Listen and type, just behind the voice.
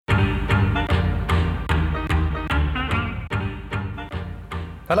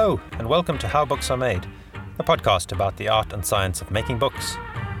Hello, and welcome to How Books Are Made, a podcast about the art and science of making books.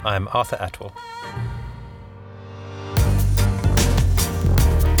 I'm Arthur Atwell.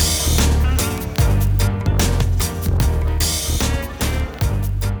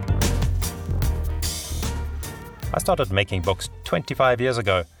 I started making books 25 years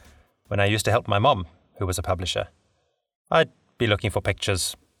ago, when I used to help my mom, who was a publisher. I'd be looking for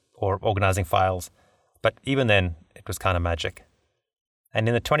pictures or organizing files, but even then, it was kind of magic. And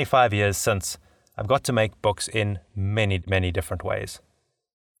in the 25 years since, I've got to make books in many, many different ways.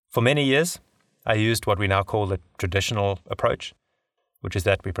 For many years, I used what we now call the traditional approach, which is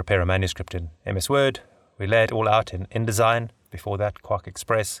that we prepare a manuscript in MS Word, we lay it all out in InDesign, before that Quark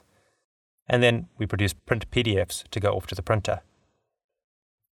Express, and then we produce print PDFs to go off to the printer.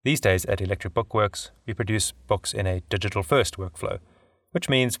 These days at Electric Bookworks, we produce books in a digital-first workflow, which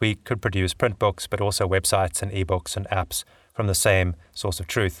means we could produce print books but also websites and ebooks and apps from the same source of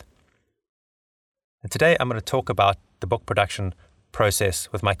truth. And today I'm going to talk about the book production process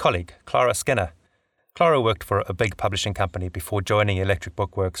with my colleague, Clara Skinner. Clara worked for a big publishing company before joining Electric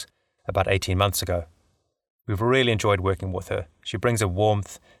Bookworks about 18 months ago. We've really enjoyed working with her. She brings a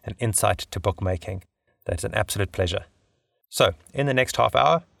warmth and insight to bookmaking that's an absolute pleasure. So, in the next half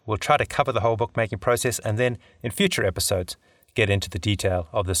hour, we'll try to cover the whole bookmaking process and then, in future episodes, get into the detail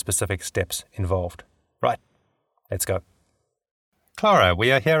of the specific steps involved. Right, let's go. Clara,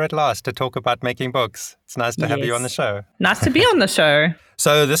 we are here at last to talk about making books. It's nice to have you on the show. Nice to be on the show.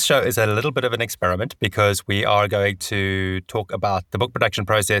 So this show is a little bit of an experiment because we are going to talk about the book production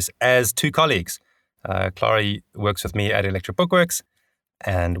process as two colleagues. Clara works with me at Electric Bookworks,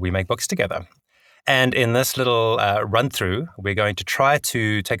 and we make books together. And in this little run-through, we're going to try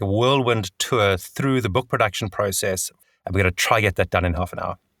to take a whirlwind tour through the book production process, and we're going to try to get that done in half an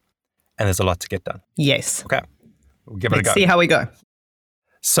hour. And there's a lot to get done. Yes. Okay, we'll give it a go. Let's see how we go.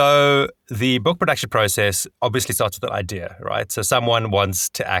 So the book production process obviously starts with an idea, right? So someone wants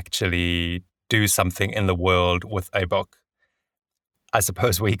to actually do something in the world with a book. I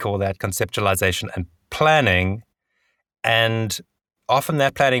suppose we call that conceptualization and planning. And often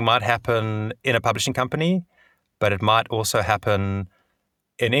that planning might happen in a publishing company, but it might also happen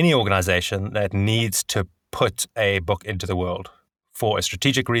in any organization that needs to put a book into the world for a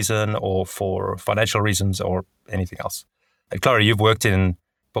strategic reason or for financial reasons or anything else. And Clara, you've worked in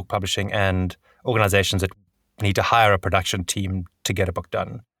book publishing and organizations that need to hire a production team to get a book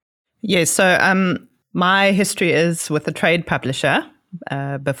done. Yes, so my history is with a trade publisher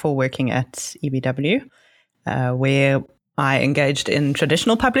before working at EBW, where I engaged in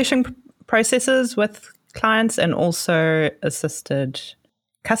traditional publishing processes with clients and also assisted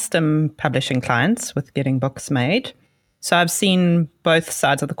custom publishing clients with getting books made. So I've seen both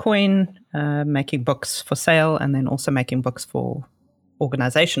sides of the coin, making books for sale and then also making books for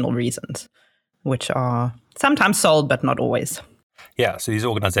organizational reasons, which are sometimes sold but not always. Yeah, so these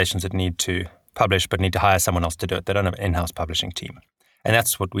organizations that need to publish but need to hire someone else to do it. They don't have an in-house publishing team. And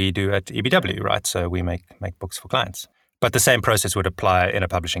that's what we do at EBW, right? So we make books for clients. But the same process would apply in a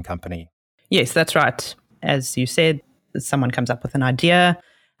publishing company. Yes, that's right. As you said, someone comes up with an idea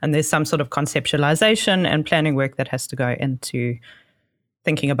and there's some sort of conceptualization and planning work that has to go into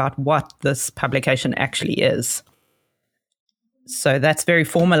thinking about what this publication actually is. So that's very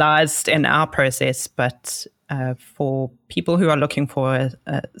formalized in our process, but for people who are looking for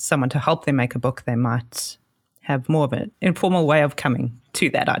someone to help them make a book, they might have more of an informal way of coming to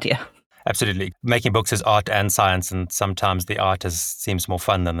that idea. Absolutely. Making books is art and science, and sometimes the art seems more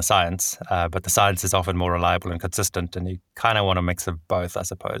fun than the science, but the science is often more reliable and consistent, and you kind of want a mix of both, I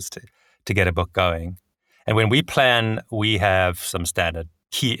suppose, to get a book going. And when we plan, we have some standard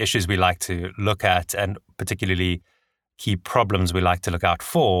key issues we like to look at, and particularly key problems we like to look out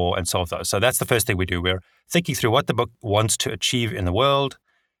for and solve those. So that's the first thing we do. We're thinking through what the book wants to achieve in the world,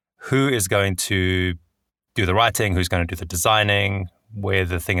 who is going to do the writing, who's going to do the designing, where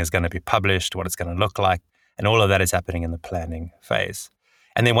the thing is going to be published, what it's going to look like, and all of that is happening in the planning phase.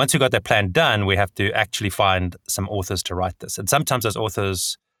 And then once we've got that plan done, we have to actually find some authors to write this. And sometimes those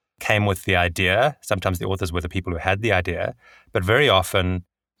authors came with the idea, sometimes the authors were the people who had the idea, but very often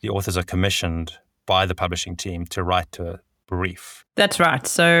the authors are commissioned by the publishing team to write to a brief. That's right.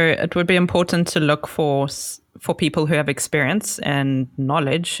 So it would be important to look for people who have experience and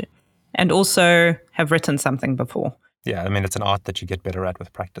knowledge and also have written something before. Yeah, I mean, it's an art that you get better at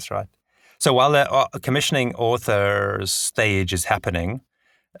with practice, right? So while the commissioning authors stage is happening,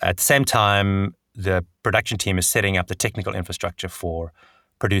 at the same time, the production team is setting up the technical infrastructure for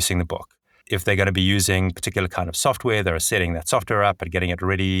producing the book. If they're going to be using particular kind of software, they're setting that software up and getting it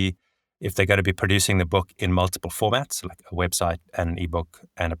ready. if they're going to be producing the book in multiple formats, like a website and an ebook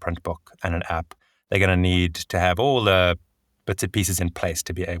and a print book and an app, they're going to need to have all the bits and pieces in place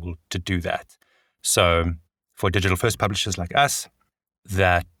to be able to do that. So for digital first publishers like us,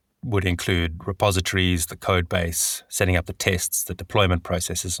 that would include repositories, the code base, setting up the tests, the deployment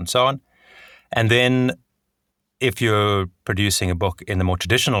processes, and so on. And then if you're producing a book in the more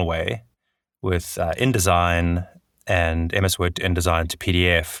traditional way with InDesign and MS Word to InDesign to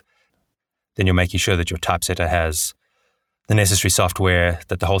PDF, then you're making sure that your typesetter has the necessary software,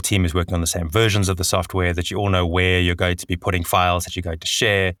 that the whole team is working on the same versions of the software, that you all know where you're going to be putting files that you're going to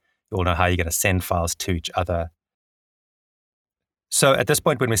share, you all know how you're going to send files to each other. So at this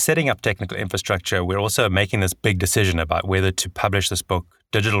point, when we're setting up technical infrastructure, we're also making this big decision about whether to publish this book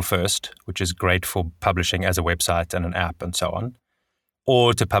digital first, which is great for publishing as a website and an app and so on,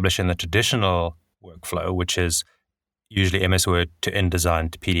 or to publish in the traditional workflow, which is usually MS Word to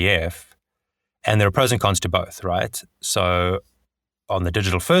InDesign to PDF. And there are pros and cons to both, right? So on the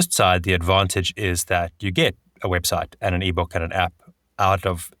digital first side, the advantage is that you get a website and an ebook and an app out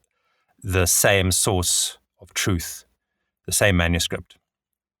of the same source of truth, the same manuscript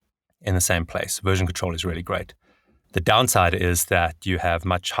in the same place. Version control is really great. The downside is that you have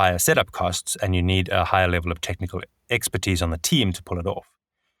much higher setup costs and you need a higher level of technical expertise on the team to pull it off.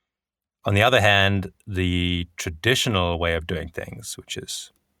 On the other hand, the traditional way of doing things, which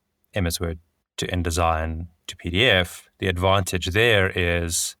is MS Word to InDesign to PDF, the advantage there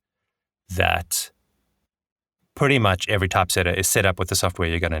is that pretty much every typesetter is set up with the software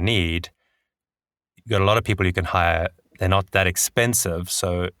you're going to need. You've got a lot of people you can hire. They're not that expensive,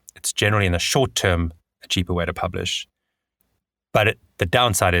 so it's generally in the short term a cheaper way to publish. But the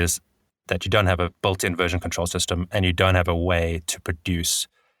downside is that you don't have a built-in version control system and you don't have a way to produce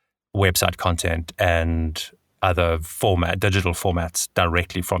website content and other digital formats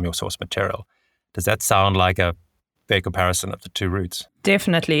directly from your source material. Does that sound like a fair comparison of the two routes?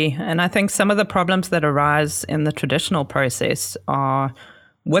 Definitely. And I think some of the problems that arise in the traditional process are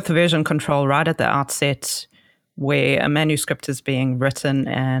with version control right at the outset, where a manuscript is being written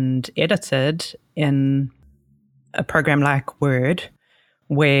and edited in a program like Word,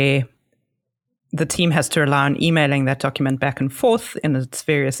 where the team has to rely on emailing that document back and forth in its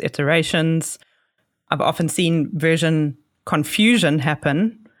various iterations. I've often seen version confusion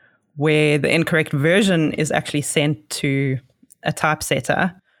happen where the incorrect version is actually sent to a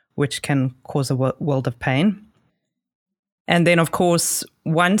typesetter, which can cause a world of pain. And then, of course,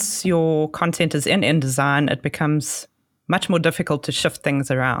 once your content is in InDesign, it becomes much more difficult to shift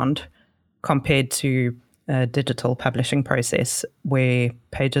things around compared to a digital publishing process where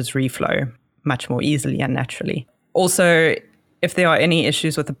pages reflow much more easily and naturally. Also, if there are any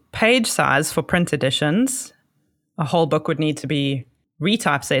issues with the page size for print editions, a whole book would need to be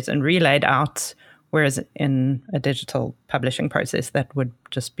retypeset and relayed out, whereas in a digital publishing process, that would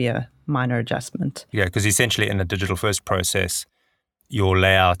just be a minor adjustment. Yeah, because essentially in a digital first process, your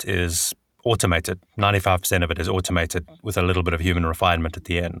layout is automated. 95% of it is automated with a little bit of human refinement at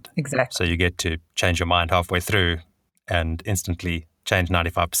the end. Exactly. So you get to change your mind halfway through and instantly change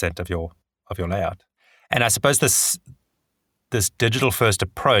 95% of your layout. And I suppose this digital first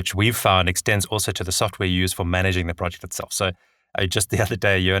approach we've found extends also to the software you use for managing the project itself. So just the other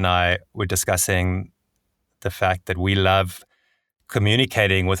day, you and I were discussing the fact that we love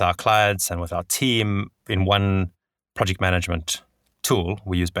communicating with our clients and with our team in one project management tool.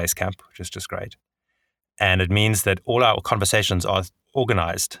 We use Basecamp, which is just great. And it means that all our conversations are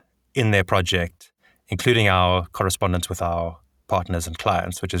organized in their project, including our correspondence with our partners and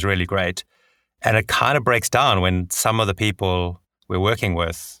clients, which is really great. And it kind of breaks down when some of the people we're working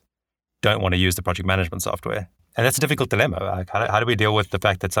with don't want to use the project management software. And that's a difficult dilemma. Like, how do we deal with the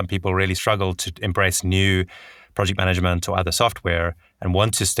fact that some people really struggle to embrace new project management or other software and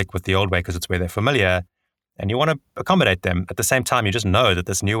want to stick with the old way because it's where they're familiar, and you want to accommodate them. At the same time, you just know that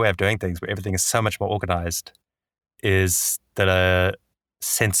this new way of doing things, where everything is so much more organized, is that a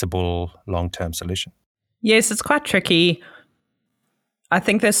sensible long-term solution? Yes, it's quite tricky. I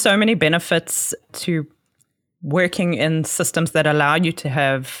think there's so many benefits to working in systems that allow you to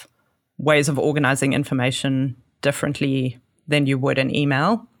have ways of organizing information differently than you would in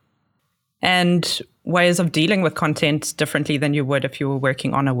email, and ways of dealing with content differently than you would if you were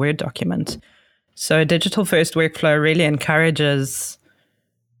working on a Word document. So a digital first workflow really encourages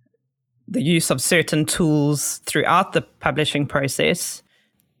the use of certain tools throughout the publishing process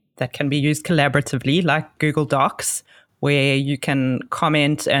that can be used collaboratively, like Google Docs, where you can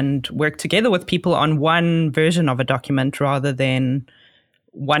comment and work together with people on one version of a document rather than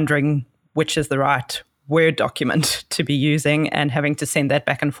wondering which is the right Word document to be using and having to send that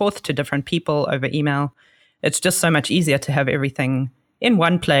back and forth to different people over email. It's just so much easier to have everything in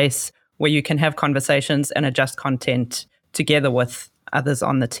one place where you can have conversations and adjust content together with others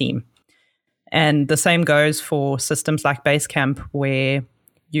on the team. And the same goes for systems like Basecamp, where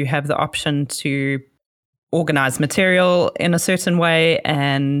you have the option to organize material in a certain way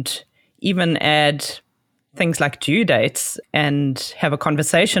and even add things like due dates and have a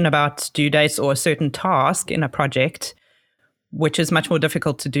conversation about due dates or a certain task in a project, which is much more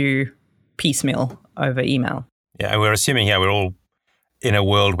difficult to do piecemeal over email. Yeah, and we're assuming here we're all in a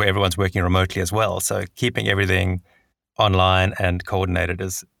world where everyone's working remotely as well. So keeping everything online and coordinated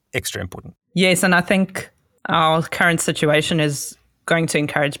is extra important. Yes, and I think our current situation is going to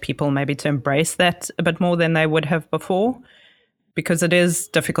encourage people maybe to embrace that a bit more than they would have before, because it is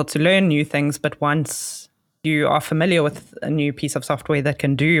difficult to learn new things, but once you are familiar with a new piece of software that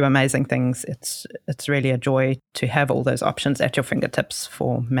can do amazing things, it's really a joy to have all those options at your fingertips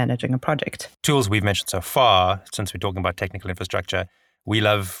for managing a project. Tools we've mentioned so far, since we're talking about technical infrastructure, we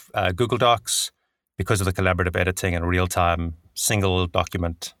love Google Docs because of the collaborative editing and real-time single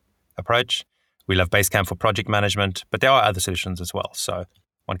document approach. We love Basecamp for project management, but there are other solutions as well. So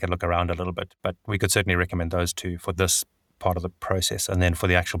one can look around a little bit, but we could certainly recommend those two for this part of the process. And then for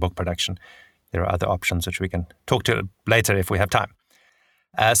the actual book production, there are other options which we can talk to later if we have time.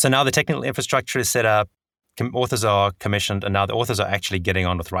 So now the technical infrastructure is set up, authors are commissioned, and now the authors are actually getting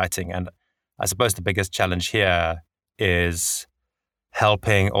on with writing. And I suppose the biggest challenge here is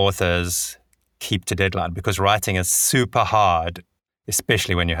helping authors keep to deadline, because writing is super hard,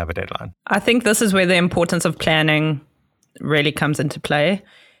 especially when you have a deadline. I think this is where the importance of planning really comes into play.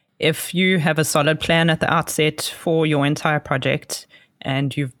 If you have a solid plan at the outset for your entire project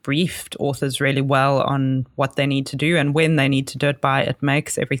and you've briefed authors really well on what they need to do and when they need to do it by, it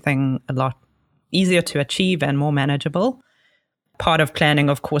makes everything a lot easier to achieve and more manageable. Part of planning,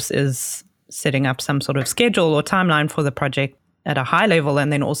 of course, is setting up some sort of schedule or timeline for the project at a high level,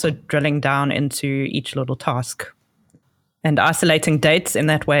 and then also drilling down into each little task. And isolating dates in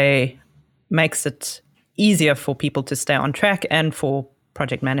that way makes it easier for people to stay on track and for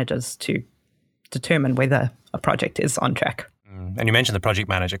project managers to determine whether a project is on track. And you mentioned the project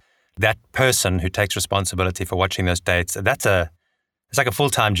manager. That person who takes responsibility for watching those dates, it's like a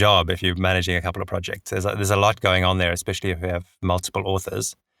full-time job if you're managing a couple of projects. There's a lot going on there, especially if you have multiple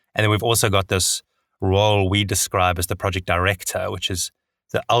authors. And then we've also got this role we describe as the project director, which is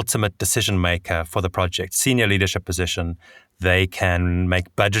the ultimate decision maker for the project, senior leadership position. They can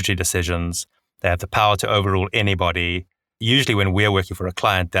make budgetary decisions. They have the power to overrule anybody. Usually when we're working for a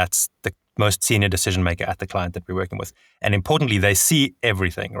client, that's the most senior decision maker at the client that we're working with. And importantly, they see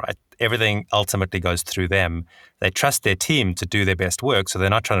everything, right? Everything ultimately goes through them. They trust their team to do their best work, so they're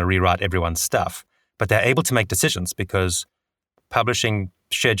not trying to rewrite everyone's stuff, but they're able to make decisions because publishing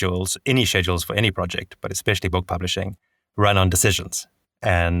schedules, any schedules for any project, but especially book publishing, run on decisions.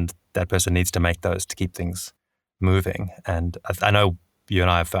 And that person needs to make those to keep things moving. And I know you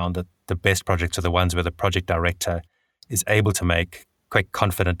and I have found that the best projects are the ones where the project director is able to make quick,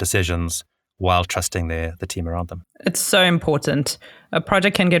 confident decisions while trusting the team around them. It's so important. A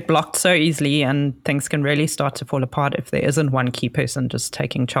project can get blocked so easily and things can really start to fall apart if there isn't one key person just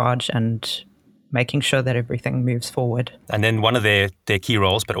taking charge and making sure that everything moves forward. And then one of their key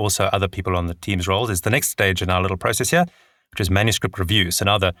roles, but also other people on the team's roles, is the next stage in our little process here, which is manuscript review. So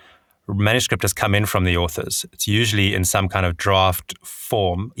now the manuscript has come in from the authors. It's usually in some kind of draft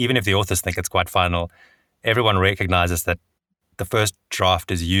form. Even if the authors think it's quite final, everyone recognizes that the first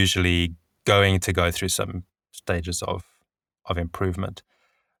draft is usually going to go through some stages of improvement.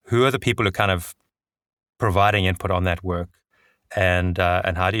 Who are the people who kind of providing input on that work? And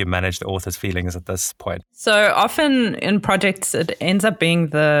how do you manage the author's feelings at this point? So often in projects, it ends up being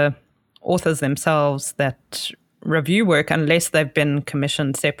the authors themselves that review work unless they've been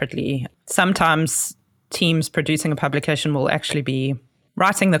commissioned separately. Sometimes teams producing a publication will actually be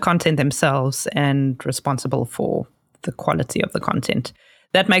writing the content themselves and responsible for the quality of the content.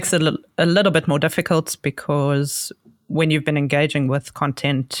 That makes it a little bit more difficult because when you've been engaging with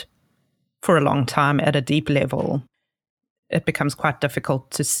content for a long time at a deep level, it becomes quite difficult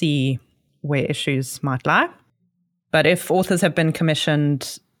to see where issues might lie. But if authors have been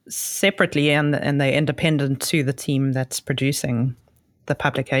commissioned separately and they're independent to the team that's producing the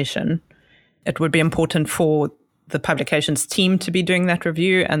publication, it would be important for the publications team to be doing that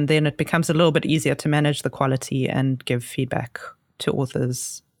review, and then it becomes a little bit easier to manage the quality and give feedback to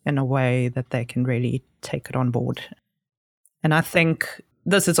authors in a way that they can really take it on board. And I think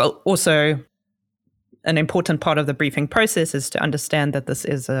this is also an important part of the briefing process, is to understand that this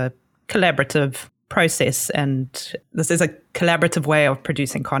is a collaborative process, and this is a collaborative way of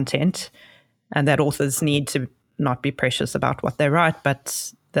producing content, and that authors need to not be precious about what they write,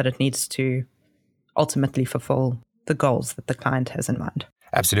 but that it needs to ultimately fulfill the goals that the client has in mind.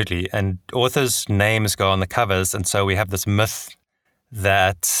 Absolutely. And authors' names go on the covers. And so we have this myth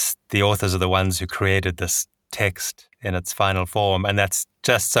that the authors are the ones who created this text in its final form. And that's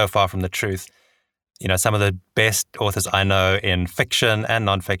just so far from the truth. You know, some of the best authors I know in fiction and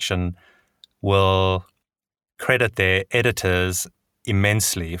nonfiction will credit their editors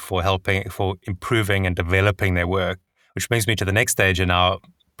immensely for improving and developing their work, which brings me to the next stage in our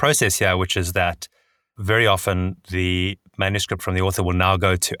process here, which is that very often the manuscript from the author will now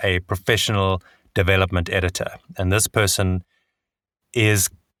go to a professional development editor. And this person is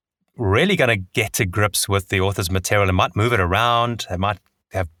really going to get to grips with the author's material and might move it around. They might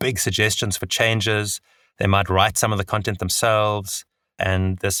have big suggestions for changes. They might write some of the content themselves.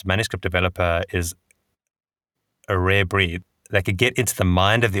 And this manuscript developer is a rare breed. They could get into the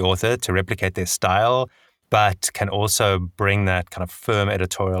mind of the author to replicate their style, but can also bring that kind of firm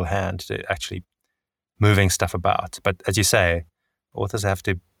editorial hand to actually moving stuff about. But as you say, authors have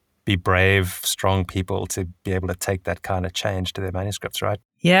to be brave, strong people to be able to take that kind of change to their manuscripts, right?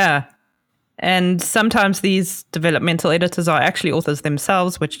 Yeah. And sometimes these developmental editors are actually authors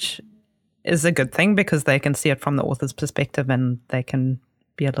themselves, which is a good thing because they can see it from the author's perspective and they can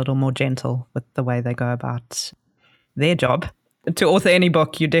be a little more gentle with the way they go about their job. To author any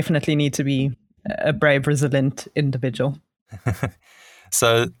book, you definitely need to be a brave, resilient individual.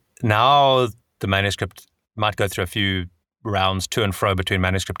 So now the manuscript might go through a few rounds to and fro between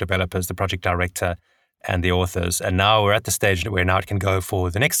manuscript developers, the project director, and the authors. And now we're at the stage where now it can go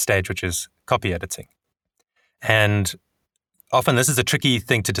for the next stage, which is copy editing. And often this is a tricky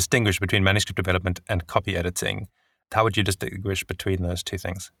thing to distinguish between manuscript development and copy editing. How would you distinguish between those two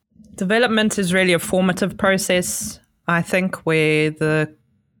things? Development is really a formative process, I think, where the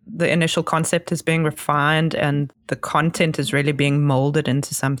initial concept is being refined and the content is really being molded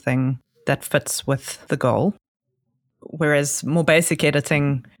into something that fits with the goal. Whereas more basic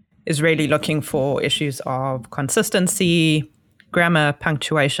editing is really looking for issues of consistency, grammar,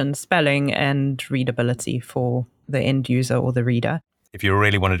 punctuation, spelling, and readability for the end user or the reader. If you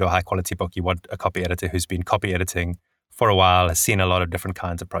really want to do a high quality book, you want a copy editor who's been copy editing for a while, has seen a lot of different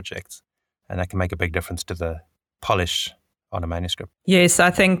kinds of projects, and that can make a big difference to the polish on a manuscript. Yes, I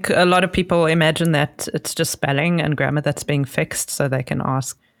think a lot of people imagine that it's just spelling and grammar that's being fixed so they can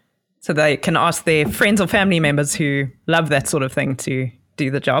ask their friends or family members who love that sort of thing to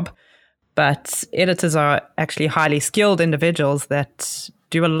do the job. But editors are actually highly skilled individuals that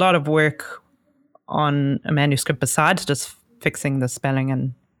do a lot of work on a manuscript besides just fixing the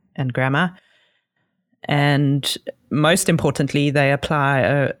spelling and grammar. And most importantly, they apply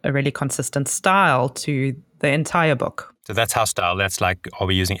a really consistent style to the entire book. So that's how style. That's like, are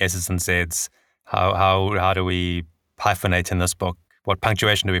we using S's and Z's? How do we hyphenate in this book? What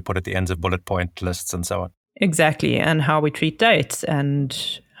punctuation do we put at the ends of bullet point lists and so on? Exactly. And how we treat dates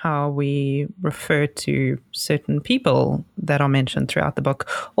and how we refer to certain people that are mentioned throughout the book.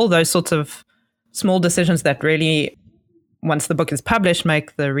 All those sorts of small decisions that really, once the book is published,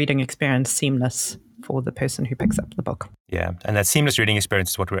 make the reading experience seamless for the person who picks up the book. Yeah. And that seamless reading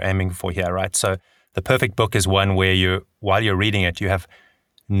experience is what we're aiming for here, right? So the perfect book is one where while you're reading it, you have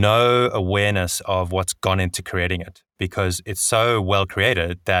no awareness of what's gone into creating it because it's so well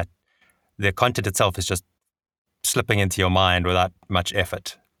created that the content itself is just slipping into your mind without much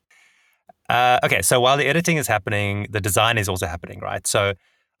effort. Okay, so while the editing is happening, the design is also happening, right? So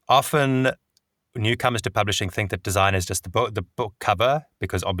often newcomers to publishing think that design is just the book cover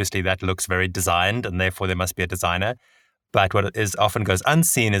because obviously that looks very designed and therefore there must be a designer. But what often goes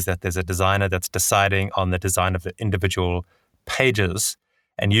unseen is that there's a designer that's deciding on the design of the individual pages.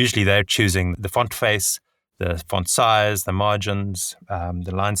 And usually they're choosing the font face, the font size, the margins,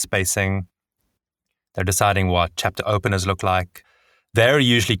 the line spacing. They're deciding what chapter openers look like. They're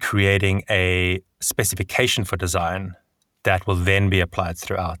usually creating a specification for design that will then be applied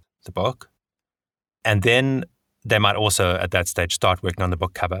throughout the book. And then they might also, at that stage, start working on the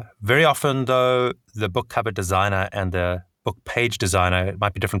book cover. Very often, though, the book cover designer and the book page designer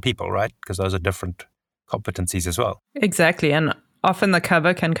might be different people, right? Because those are different competencies as well. Exactly. And often the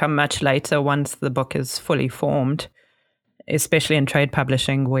cover can come much later once the book is fully formed, especially in trade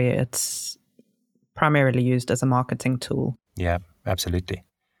publishing where it's primarily used as a marketing tool. Yeah, absolutely.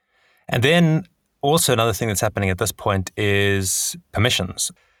 And then also another thing that's happening at this point is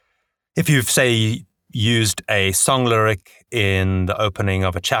permissions. If you've, say, used a song lyric in the opening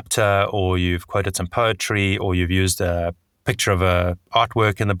of a chapter, or you've quoted some poetry, or you've used a picture of a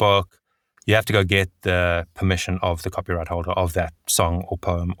artwork in the book, You have to go get the permission of the copyright holder of that song or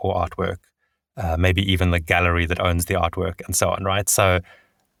poem or artwork, maybe even the gallery that owns the artwork and so on, right? So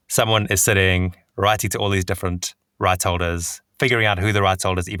someone is sitting, writing to all these different rights holders, figuring out who the rights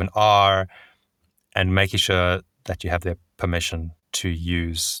holders even are, and making sure that you have their permission to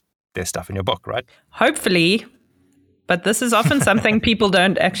use their stuff in your book, right? Hopefully. But this is often something people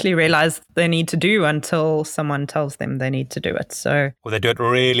don't actually realize they need to do until someone tells them they need to do it. So, or they do it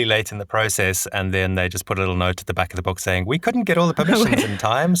really late in the process, and then they just put a little note at the back of the book saying, we couldn't get all the permissions in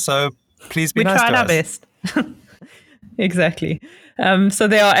time, so please be nice to us. We tried our best. Exactly. So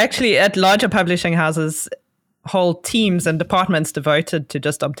there are actually, at larger publishing houses, whole teams and departments devoted to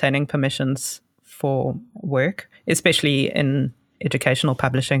just obtaining permissions for work, especially in educational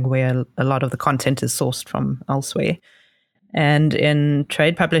publishing where a lot of the content is sourced from elsewhere. And in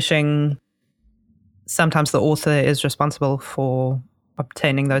trade publishing, sometimes the author is responsible for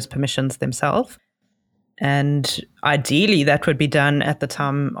obtaining those permissions themselves. And ideally, that would be done at the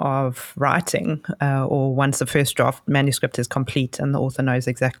time of writing or once the first draft manuscript is complete and the author knows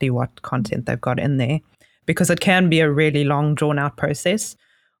exactly what content they've got in there, because it can be a really long, drawn-out process.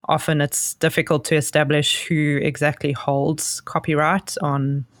 Often it's difficult to establish who exactly holds copyright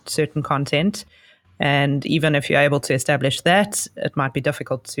on certain content. And even if you're able to establish that, it might be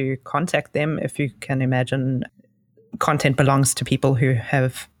difficult to contact them. If you can imagine, content belongs to people who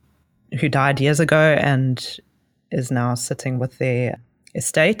died years ago and is now sitting with their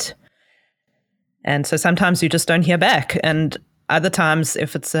estate. And so sometimes you just don't hear back. And other times,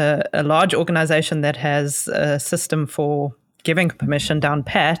 if it's a large organization that has a system for giving permission down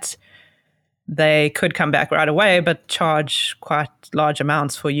pat, they could come back right away, but charge quite large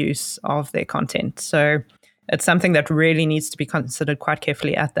amounts for use of their content. So it's something that really needs to be considered quite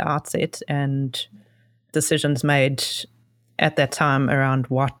carefully at the outset, and decisions made at that time around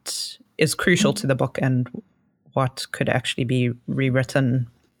what is crucial to the book and what could actually be rewritten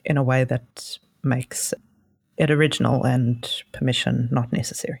in a way that makes it original and permission not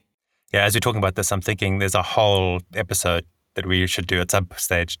necessary. Yeah, as you're talking about this, I'm thinking there's a whole episode that we should do at some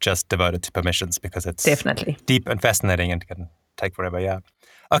stage just devoted to permissions, because it's definitely deep and fascinating and can take forever, yeah.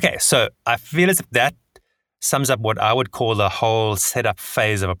 Okay, so I feel as if that sums up what I would call the whole setup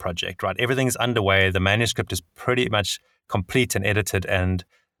phase of a project, right? Everything's underway, the manuscript is pretty much complete and edited,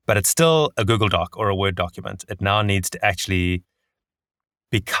 but it's still a Google Doc or a Word document. It now needs to actually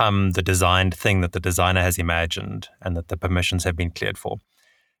become the designed thing that the designer has imagined and that the permissions have been cleared for.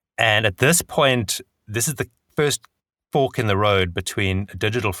 And at this point, this is the first fork in the road between a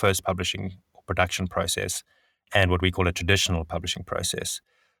digital first publishing or production process and what we call a traditional publishing process.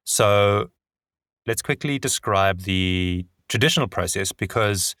 So let's quickly describe the traditional process,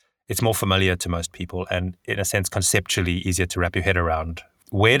 because it's more familiar to most people and, in a sense, conceptually easier to wrap your head around.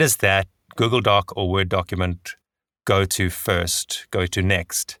 Where does that Google Doc or Word document go to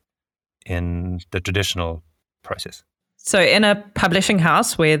next in the traditional process? So in a publishing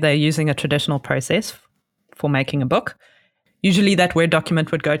house where they're using a traditional process for making a book, usually that Word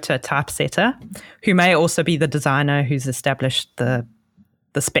document would go to a typesetter, who may also be the designer who's established the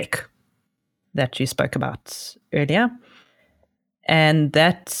spec that you spoke about earlier. And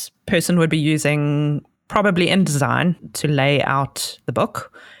that person would be using probably InDesign to lay out the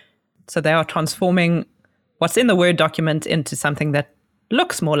book. So they are transforming what's in the Word document into something that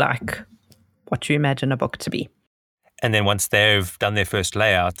looks more like what you imagine a book to be. And then once they've done their first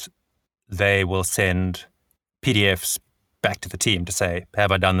layout, they will send PDFs back to the team to say,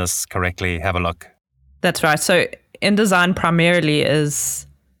 have I done this correctly? Have a look. That's right. So InDesign primarily is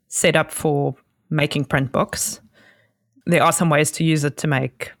set up for making print books. There are some ways to use it to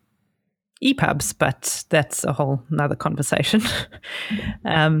make EPUBs, but that's a whole nother conversation.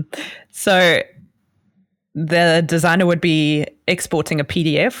 So the designer would be exporting a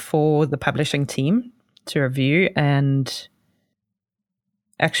PDF for the publishing team to review. And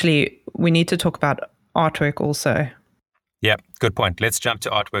actually, we need to talk about artwork also. Yeah, good point. Let's jump to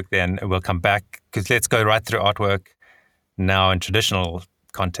artwork then, and we'll come back, because let's go right through artwork now in traditional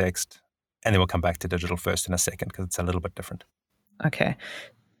context, and then we'll come back to digital first in a second, because it's a little bit different. Okay.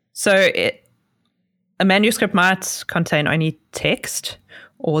 So a manuscript might contain only text,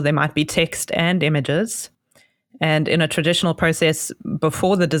 or there might be text and images. And in a traditional process,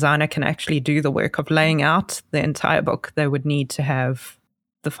 before the designer can actually do the work of laying out the entire book, they would need to have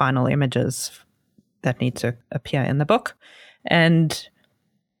the final images that need to appear in the book. And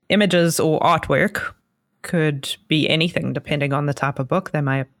images or artwork could be anything depending on the type of book. They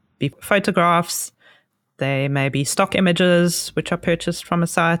may be photographs, they may be stock images which are purchased from a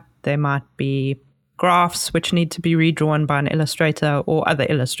site, they might be graphs which need to be redrawn by an illustrator or other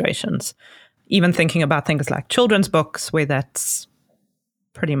illustrations. Even thinking about things like children's books, where that's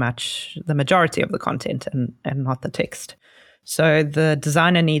pretty much the majority of the content and not the text. So the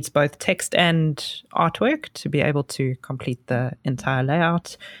designer needs both text and artwork to be able to complete the entire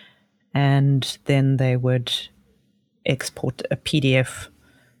layout. And then they would export a PDF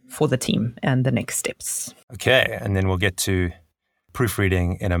for the team and the next steps. Okay, and then we'll get to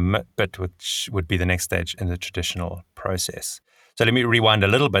proofreading in a bit, which would be the next stage in the traditional process. So let me rewind a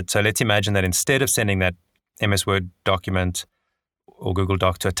little bit. So let's imagine that instead of sending that MS Word document or Google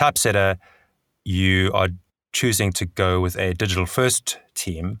Doc to a typesetter, you are choosing to go with a digital first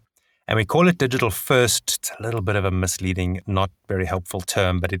team. And we call it digital first. It's a little bit of a misleading, not very helpful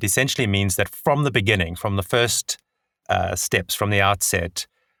term, but it essentially means that from the beginning, from the first steps, from the outset,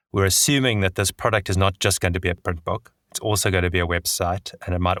 we're assuming that this product is not just going to be a print book. It's also going to be a website,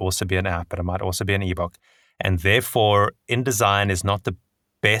 and it might also be an app, and it might also be an ebook. And therefore, InDesign is not the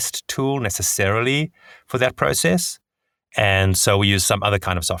best tool necessarily for that process. And so we use some other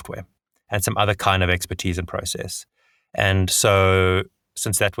kind of software and some other kind of expertise and process. And so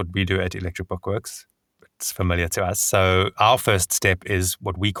since that's what we do at Electric Bookworks, it's familiar to us. So our first step is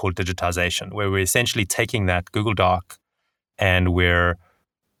what we call digitization, where we're essentially taking that Google Doc and what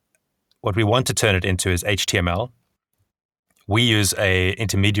we want to turn it into is HTML. We use a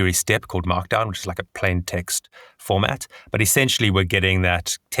intermediary step called Markdown, which is like a plain text format. But essentially, we're getting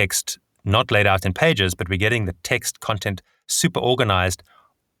that text not laid out in pages, but we're getting the text content super organized,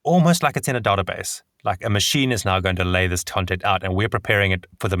 almost like it's in a database. Like a machine is now going to lay this content out, and we're preparing it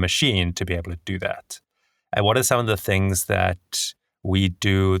for the machine to be able to do that. And what are some of the things that we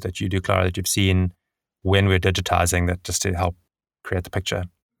do, that you do, Clara, that you've seen when we're digitizing that just to help create the picture?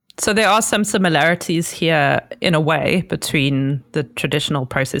 So there are some similarities here in a way between the traditional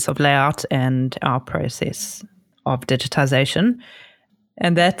process of layout and our process of digitization.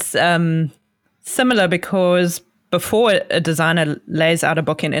 And that's similar because before a designer lays out a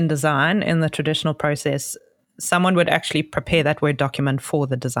book in InDesign in the traditional process, someone would actually prepare that Word document for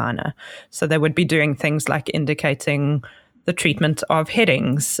the designer. So they would be doing things like indicating the treatment of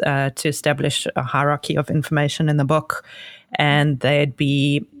headings to establish a hierarchy of information in the book. And they'd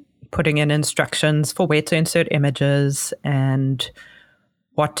be putting in instructions for where to insert images and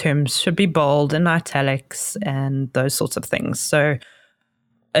what terms should be bold and italics and those sorts of things. So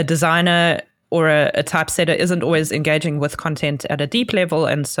a designer or a typesetter isn't always engaging with content at a deep level,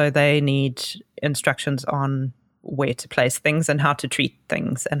 and so they need instructions on where to place things and how to treat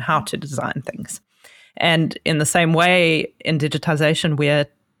things and how to design things. And in the same way, in digitization, we're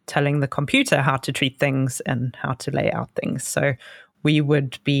telling the computer how to treat things and how to lay out things. So we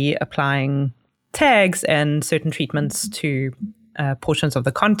would be applying tags and certain treatments to portions of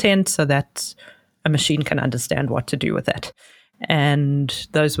the content so that a machine can understand what to do with it. And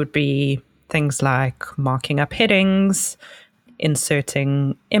those would be things like marking up headings,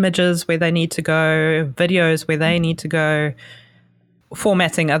 inserting images where they need to go, videos where they need to go,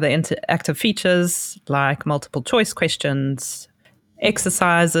 formatting other interactive features like multiple choice questions,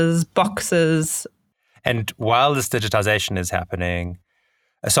 exercises, boxes. And while this digitization is happening,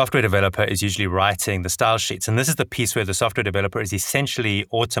 a software developer is usually writing the style sheets. And this is the piece where the software developer is essentially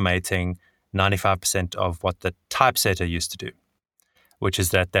automating 95% of what the typesetter used to do, which is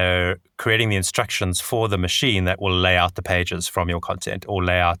that they're creating the instructions for the machine that will lay out the pages from your content or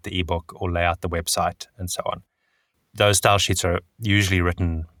lay out the ebook or lay out the website and so on. Those style sheets are usually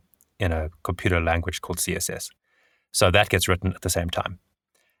written in a computer language called CSS. So that gets written at the same time.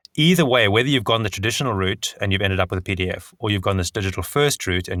 Either way, whether you've gone the traditional route and you've ended up with a PDF, or you've gone this digital first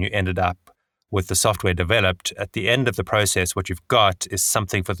route and you ended up with the software developed, at the end of the process, what you've got is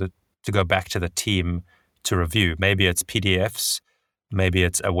something to go back to the team to review. Maybe it's PDFs, maybe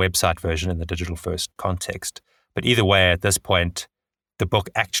it's a website version in the digital first context. But either way, at this point, the book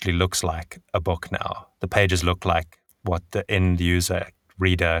actually looks like a book now. The pages look like what the end user,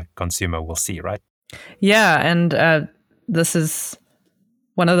 reader, consumer will see, right? Yeah, and this is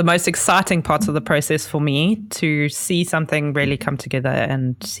one of the most exciting parts of the process for me, to see something really come together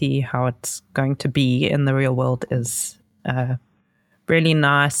and see how it's going to be in the real world is a really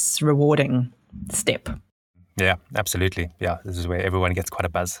nice, rewarding step. Yeah, absolutely. Yeah, this is where everyone gets quite a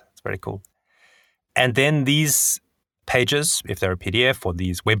buzz. It's very cool. And then these pages, if they're a PDF, or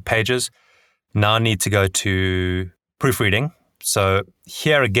these web pages, now need to go to proofreading. So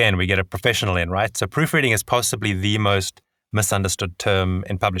here again, we get a professional in, right? So proofreading is possibly the most misunderstood term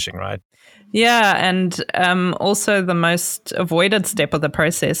in publishing, right? Yeah, and also the most avoided step of the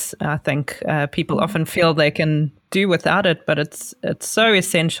process. I think people often feel they can do without it, but it's so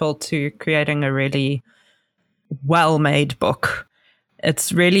essential to creating a really well-made book.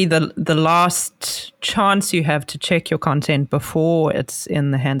 It's really the last chance you have to check your content before it's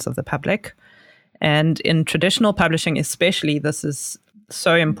in the hands of the public. And in traditional publishing especially, this is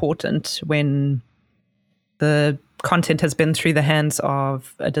so important when the content has been through the hands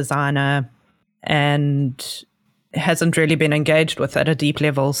of a designer and hasn't really been engaged with at a deep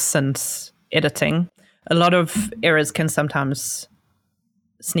level since editing. A lot of errors can sometimes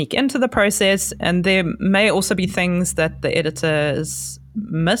sneak into the process, and there may also be things that the editors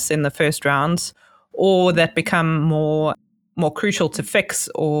miss in the first rounds or that become more crucial to fix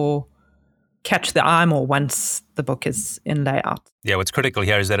or catch the eye more once the book is in layout. Yeah, what's critical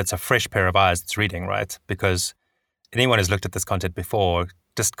here is that it's a fresh pair of eyes that's reading, right? Because anyone who's looked at this content before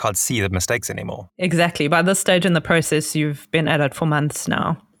just can't see the mistakes anymore. Exactly. By this stage in the process, you've been at it for months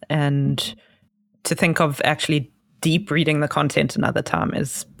now. And to think of actually deep reading the content another time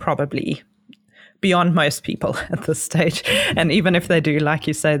is probably beyond most people at this stage. And even if they do, like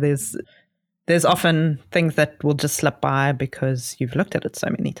you say, there's often things that will just slip by because you've looked at it so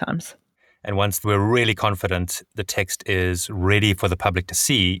many times. And once we're really confident the text is ready for the public to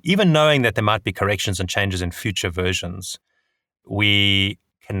see, even knowing that there might be corrections and changes in future versions, we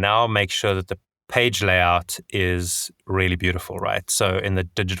can now make sure that the page layout is really beautiful, right? So in the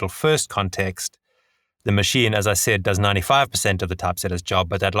digital first context, the machine, as I said, does 95% of the typesetter's job,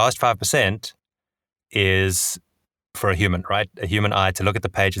 but that last 5% is for a human, right? A human eye to look at the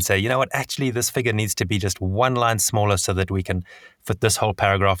page and say, you know what, actually this figure needs to be just one line smaller so that we can fit this whole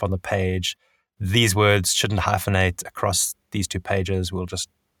paragraph on the page. These words shouldn't hyphenate across these two pages. We'll just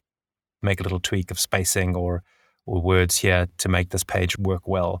make a little tweak of spacing or words here to make this page work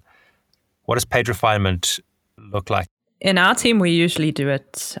well. What does page refinement look like? In our team, we usually do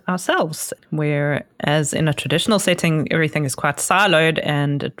it ourselves, whereas in a traditional setting, everything is quite siloed,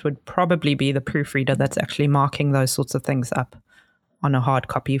 and it would probably be the proofreader that's actually marking those sorts of things up on a hard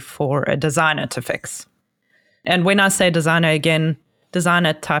copy for a designer to fix. And when I say designer, again,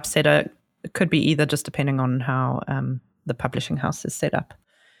 designer, typesetter, it could be either, just depending on how the publishing house is set up.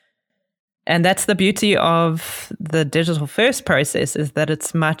 And that's the beauty of the digital first process, is that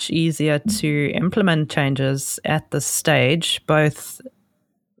it's much easier to implement changes at this stage, both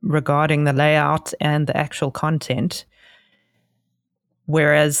regarding the layout and the actual content.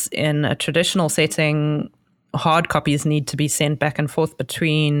 Whereas in a traditional setting, hard copies need to be sent back and forth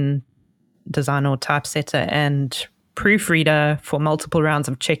between designer or typesetter and proofreader for multiple rounds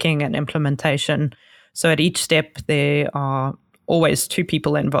of checking and implementation. So at each step, there are always two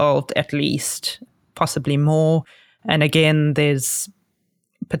people involved, at least, possibly more. And again, there's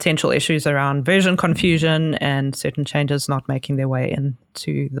potential issues around version confusion and certain changes not making their way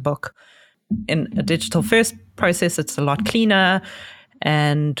into the book. In a digital first process, it's a lot cleaner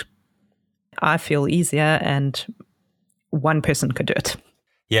and I feel easier, and one person could do it.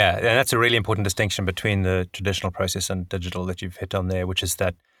 Yeah, and that's a really important distinction between the traditional process and digital that you've hit on there, which is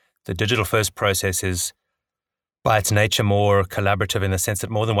that the digital first process is by its nature more collaborative in the sense that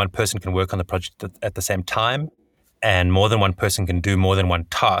more than one person can work on the project at the same time, and more than one person can do more than one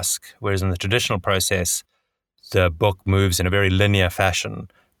task. Whereas in the traditional process, the book moves in a very linear fashion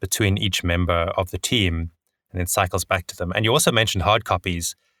between each member of the team and then cycles back to them. And you also mentioned hard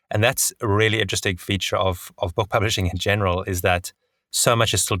copies, and that's a really interesting feature of book publishing in general, is that so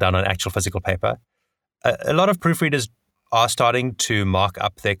much is still done on actual physical paper. A lot of proofreaders are starting to mark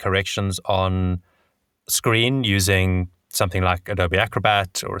up their corrections on screen using something like Adobe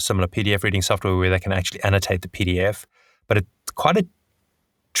Acrobat or a similar PDF reading software where they can actually annotate the PDF. But it's quite a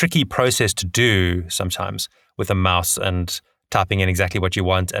tricky process to do sometimes with a mouse and typing in exactly what you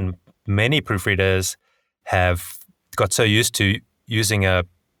want. And many proofreaders have got so used to using a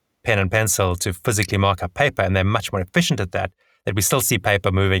pen and pencil to physically mark up paper, and they're much more efficient at that we still see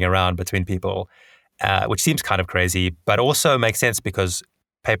paper moving around between people, which seems kind of crazy, but also makes sense because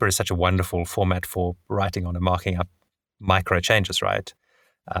paper is such a wonderful format for writing on and marking up micro changes, right?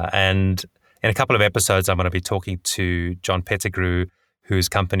 And in a couple of episodes, I'm going to be talking to John Pettigrew, whose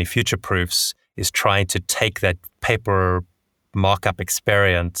company Future Proofs is trying to take that paper markup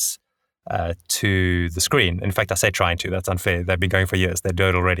experience to the screen. In fact, I say trying to, that's unfair. They've been going for years. They do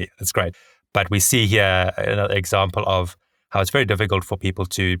it already. It's great. But we see here another example of how it's very difficult for people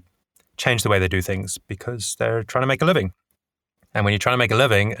to change the way they do things because they're trying to make a living. And when you're trying to make a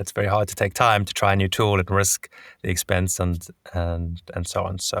living, it's very hard to take time to try a new tool and risk the expense and so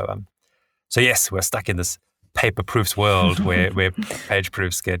on. So yes, we're stuck in this paper proofs world where page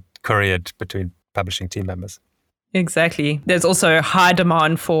proofs get couriered between publishing team members. Exactly. There's also a high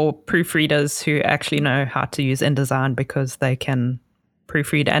demand for proofreaders who actually know how to use InDesign because they can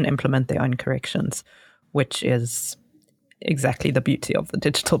proofread and implement their own corrections, which is exactly the beauty of the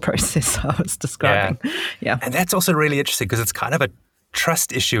digital process I was describing. Yeah. And that's also really interesting because it's kind of a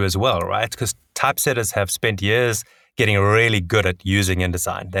trust issue as well, right? Because typesetters have spent years getting really good at using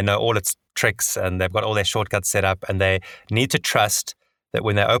InDesign. They know all its tricks and they've got all their shortcuts set up, and they need to trust that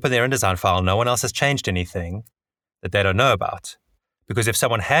when they open their InDesign file, no one else has changed anything that they don't know about. Because if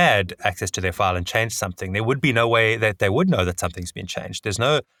someone had access to their file and changed something, there would be no way that they would know that something's been changed. There's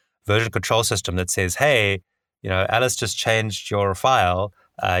no version control system that says, hey, Alice just changed your file.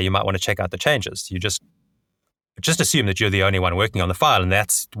 You might want to check out the changes. You just assume that you're the only one working on the file, and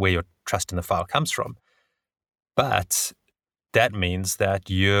that's where your trust in the file comes from. But that means that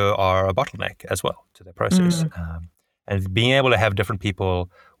you are a bottleneck as well to the process. And being able to have different people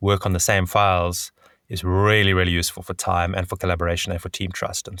work on the same files is really, really useful for time and for collaboration and for team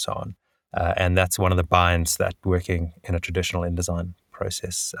trust and so on. And that's one of the binds that working in a traditional InDesign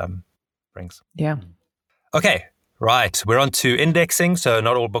process brings. Yeah. Okay, right. We're on to indexing. So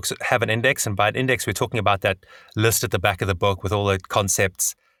not all books have an index. And by an index, we're talking about that list at the back of the book with all the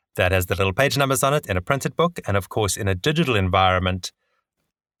concepts that has the little page numbers on it in a printed book. And of course, in a digital environment,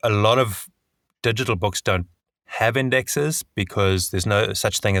 a lot of digital books don't have indexes because there's no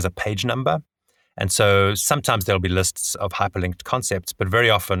such thing as a page number. And so sometimes there'll be lists of hyperlinked concepts, but very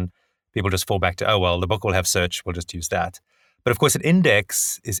often people just fall back to, oh, well, the book will have search, we'll just use that. But of course, an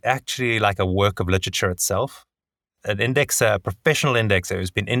index is actually like a work of literature itself. An indexer, a professional indexer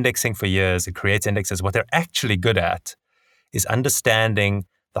who's been indexing for years and creates indexes, what they're actually good at is understanding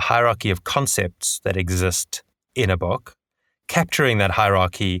the hierarchy of concepts that exist in a book, capturing that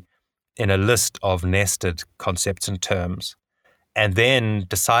hierarchy in a list of nested concepts and terms, and then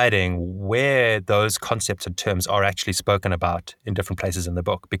deciding where those concepts and terms are actually spoken about in different places in the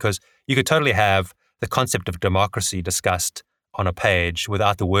book. Because you could totally have the concept of democracy discussed on a page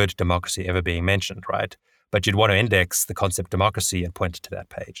without the word democracy ever being mentioned, right? But you'd want to index the concept democracy and point it to that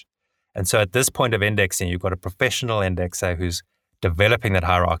page. And so at this point of indexing, you've got a professional indexer who's developing that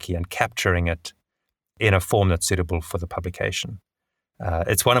hierarchy and capturing it in a form that's suitable for the publication.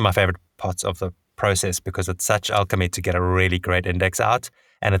 It's one of my favorite parts of the process because it's such alchemy to get a really great index out.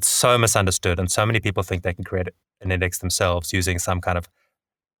 And it's so misunderstood. And so many people think they can create an index themselves using some kind of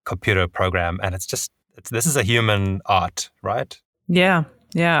computer program. And this is a human art, right? Yeah.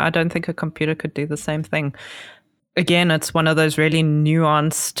 I don't think a computer could do the same thing. Again, it's one of those really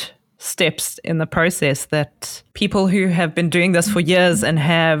nuanced steps in the process that people who have been doing this for years and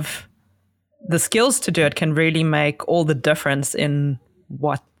have the skills to do it can really make all the difference in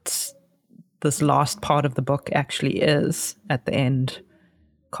what this last part of the book actually is at the end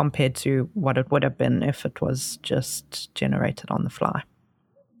compared to what it would have been if it was just generated on the fly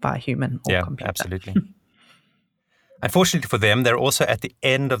by a human or computer. Absolutely. Unfortunately for them, they're also at the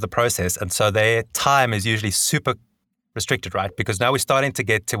end of the process, and so their time is usually super restricted, right? Because now we're starting to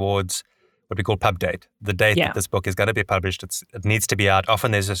get towards what we call pub date, the date that this book is going to be published. It needs to be out.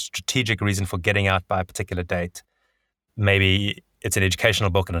 Often there's a strategic reason for getting out by a particular date. Maybe it's an educational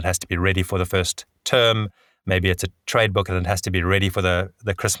book and it has to be ready for the first term. Maybe it's a trade book and it has to be ready for the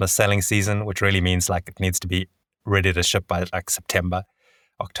Christmas selling season, which really means like it needs to be ready to ship by like September,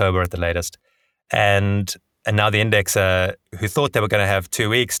 October at the latest. And now the indexer who thought they were going to have 2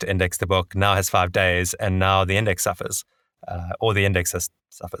 weeks to index the book now has 5 days, and now the index suffers, or the indexer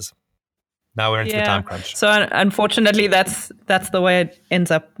suffers. Now we're into the time crunch. So unfortunately, that's the way it ends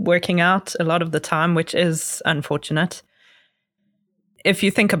up working out a lot of the time, which is unfortunate. If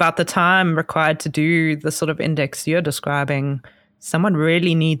you think about the time required to do the sort of index you're describing, someone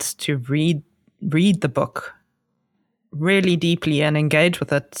really needs to read the book really deeply and engage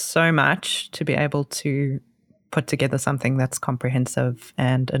with it so much to be able to put together something that's comprehensive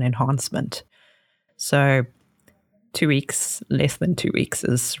and an enhancement. So 2 weeks, less than 2 weeks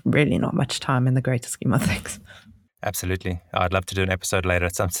is really not much time in the greater scheme of things. Absolutely. I'd love to do an episode later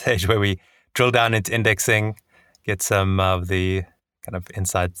at some stage where we drill down into indexing, get some of the kind of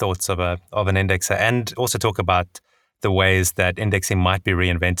inside thoughts of an indexer, and also talk about the ways that indexing might be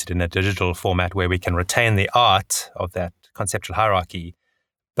reinvented in a digital format where we can retain the art of that conceptual hierarchy,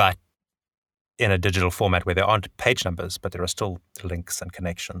 but in a digital format where there aren't page numbers, but there are still links and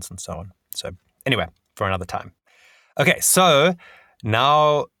connections and so on. So anyway, for another time. Okay, so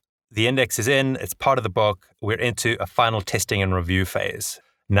now the index is in, it's part of the book. We're into a final testing and review phase.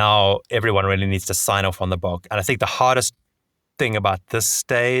 Now everyone really needs to sign off on the book. And I think the hardest thing about this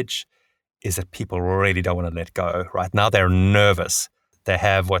stage is that people really don't want to let go. Right now, they're nervous. They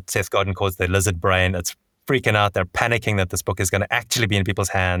have what Seth Godin calls their lizard brain. It's freaking out. They're panicking that this book is going to actually be in people's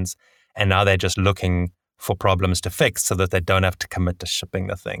hands. And now they're just looking for problems to fix so that they don't have to commit to shipping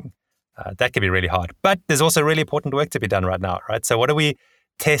the thing. That can be really hard. But there's also really important work to be done right now, right? So what are we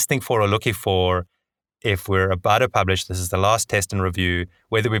testing for or looking for if we're about to publish? This is the last test and review,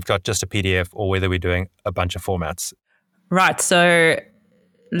 whether we've got just a PDF or whether we're doing a bunch of formats. Right. So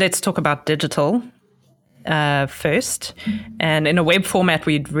let's talk about digital first. And in a web format,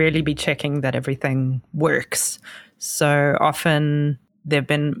 we'd really be checking that everything works. So often there have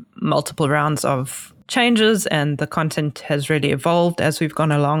been multiple rounds of changes and the content has really evolved as we've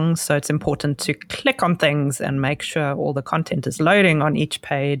gone along. So it's important to click on things and make sure all the content is loading on each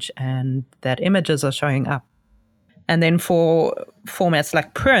page and that images are showing up. And then for formats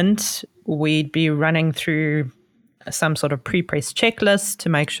like print, we'd be running through some sort of pre-press checklist to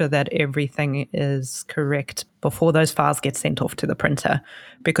make sure that everything is correct before those files get sent off to the printer.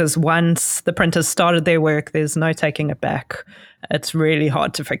 Because once the printers started their work, there's no taking it back. It's really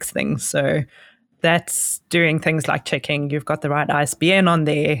hard to fix things. So that's doing things like checking you've got the right ISBN on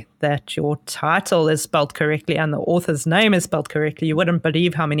there, that your title is spelled correctly and the author's name is spelled correctly. You wouldn't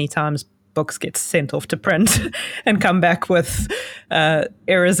believe how many times books get sent off to print and come back with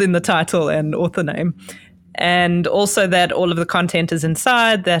errors in the title and author name. And also that all of the content is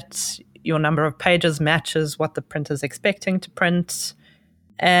inside, that your number of pages matches what the printer's expecting to print.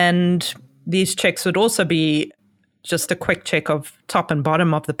 And these checks would also be just a quick check of top and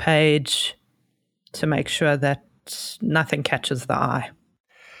bottom of the page to make sure that nothing catches the eye.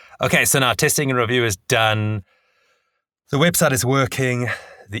 Okay, so now testing and review is done. The website is working.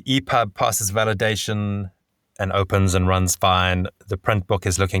 The EPUB passes validation and opens and runs fine. The print book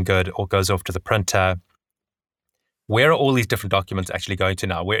is looking good or goes off to the printer. Where are all these different documents actually going to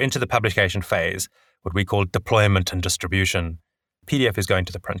now? We're into the publication phase, what we call deployment and distribution. PDF is going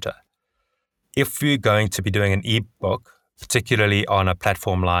to the printer. If you're going to be doing an ebook, particularly on a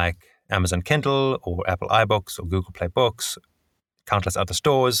platform like Amazon Kindle or Apple iBooks or Google Play Books, countless other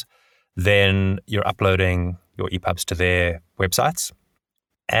stores, then you're uploading your EPUBs to their websites.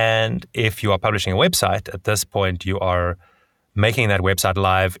 And if you are publishing a website, at this point, you are making that website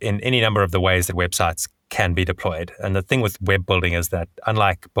live in any number of the ways that websites can be deployed. And the thing with web building is that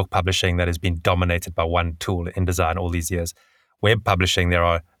unlike book publishing that has been dominated by one tool, InDesign, all these years, web publishing, there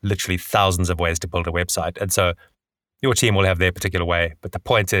are literally thousands of ways to build a website. And so your team will have their particular way. But the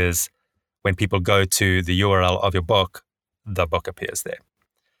point is, when people go to the URL of your book, the book appears there.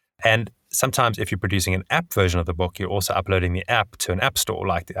 And sometimes if you're producing an app version of the book, you're also uploading the app to an app store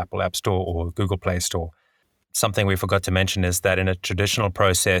like the Apple App Store or Google Play Store. Something we forgot to mention is that in a traditional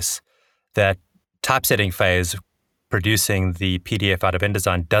process, that typesetting phase, producing the PDF out of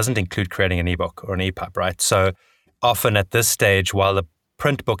InDesign, doesn't include creating an ebook or an EPUB, right? So often at this stage, while the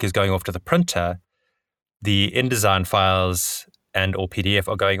print book is going off to the printer, the InDesign files and or PDF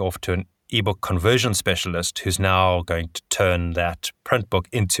are going off to an ebook conversion specialist who's now going to turn that print book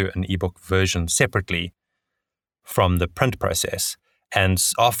into an ebook version separately from the print process. And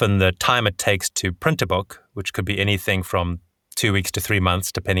often the time it takes to print a book, which could be anything from 2 weeks to 3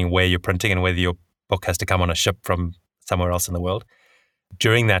 months, depending where you're printing and whether your book has to come on a ship from somewhere else in the world.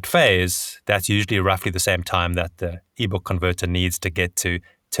 During that phase, that's usually roughly the same time that the ebook converter needs to get to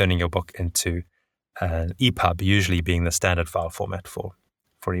turning your book into an EPUB, usually being the standard file format for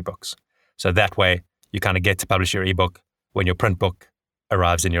ebooks. So that way, you kind of get to publish your ebook when your print book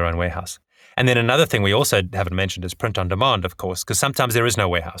arrives in your own warehouse. And then another thing we also haven't mentioned is print on demand, of course, because sometimes there is no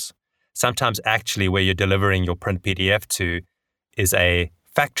warehouse. Sometimes actually where you're delivering your print PDF to is a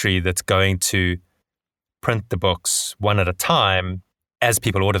factory that's going to print the books one at a time as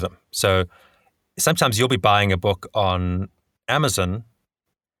people order them. So sometimes you'll be buying a book on Amazon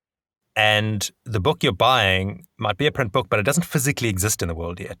and the book you're buying might be a print book, but it doesn't physically exist in the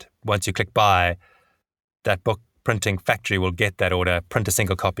world yet. Once you click buy, that book printing factory will get that order, print a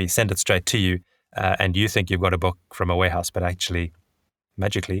single copy, send it straight to you, and you think you've got a book from a warehouse, but actually,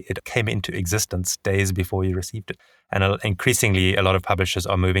 magically, it came into existence days before you received it. And increasingly, a lot of publishers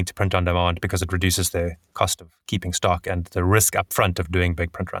are moving to print on demand because it reduces their cost of keeping stock and the risk up front of doing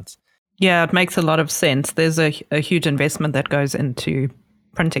big print runs. Yeah, it makes a lot of sense. There's a huge investment that goes into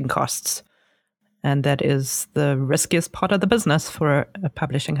printing costs, and that is the riskiest part of the business for a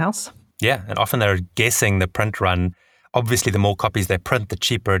publishing house. Yeah, and often they're guessing the print run. Obviously, the more copies they print, the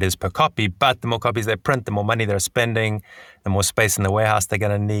cheaper it is per copy, but the more copies they print, the more money they're spending, the more space in the warehouse they're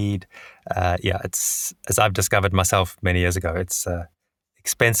going to need. It's, as I've discovered myself many years ago, it's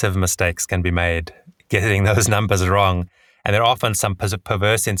expensive mistakes can be made getting those numbers wrong. And there are often some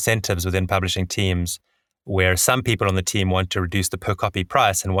perverse incentives within publishing teams where some people on the team want to reduce the per copy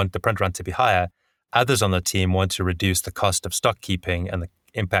price and want the print run to be higher. Others on the team want to reduce the cost of stock keeping and the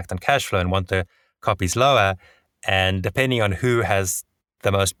impact on cash flow and want the copies lower. And depending on who has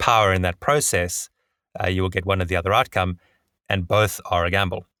the most power in that process, you will get one or the other outcome, and both are a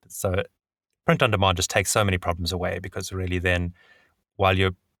gamble. So print on demand just takes so many problems away, because really then, while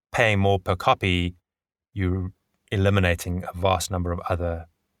you're paying more per copy, you're eliminating a vast number of other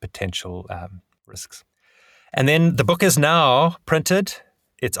potential risks. And then the book is now printed.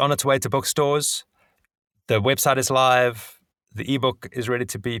 It's on its way to bookstores. The website is live. The ebook is ready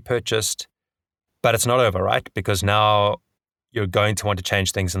to be purchased. But it's not over, right? Because now you're going to want to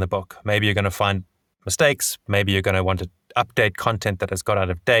change things in the book. Maybe you're going to find mistakes. Maybe you're going to want to update content that has got out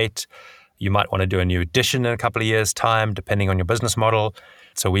of date. You might want to do a new edition in a couple of years' time, depending on your business model.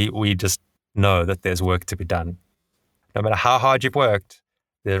 So we just know that there's work to be done. No matter how hard you've worked,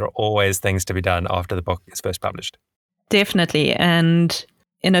 there are always things to be done after the book is first published. Definitely. And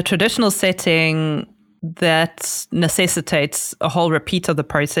in a traditional setting, that necessitates a whole repeat of the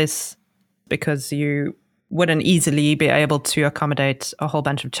process, because you wouldn't easily be able to accommodate a whole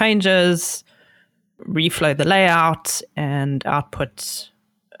bunch of changes, reflow the layout, and output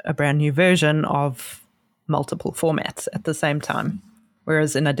a brand new version of multiple formats at the same time.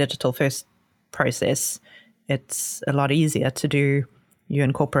 Whereas in a digital first process, it's a lot easier to do. You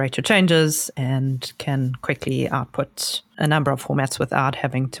incorporate your changes and can quickly output a number of formats without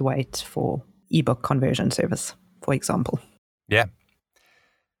having to wait for ebook conversion service, for example. Yeah.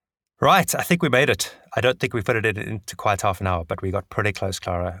 Right. I think we made it. I don't think we put it into quite half an hour, but we got pretty close,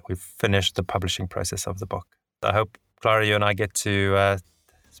 Clara. We've finished the publishing process of the book. I hope, Clara, you and I get to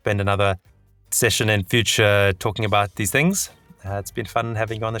spend another session in future talking about these things. It's been fun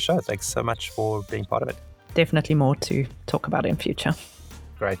having you on the show. Thanks so much for being part of it. Definitely more to talk about in future.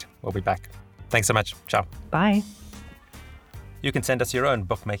 Great. We'll be back. Thanks so much. Ciao. Bye. You can send us your own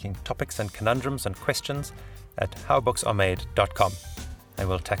bookmaking topics and conundrums and questions at howbooksaremade.com, and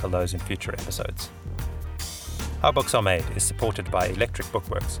we'll tackle those in future episodes. How Books Are Made is supported by Electric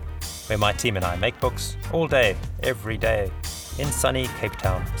Bookworks, where my team and I make books all day, every day, in sunny Cape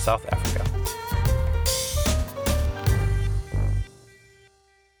Town, South Africa.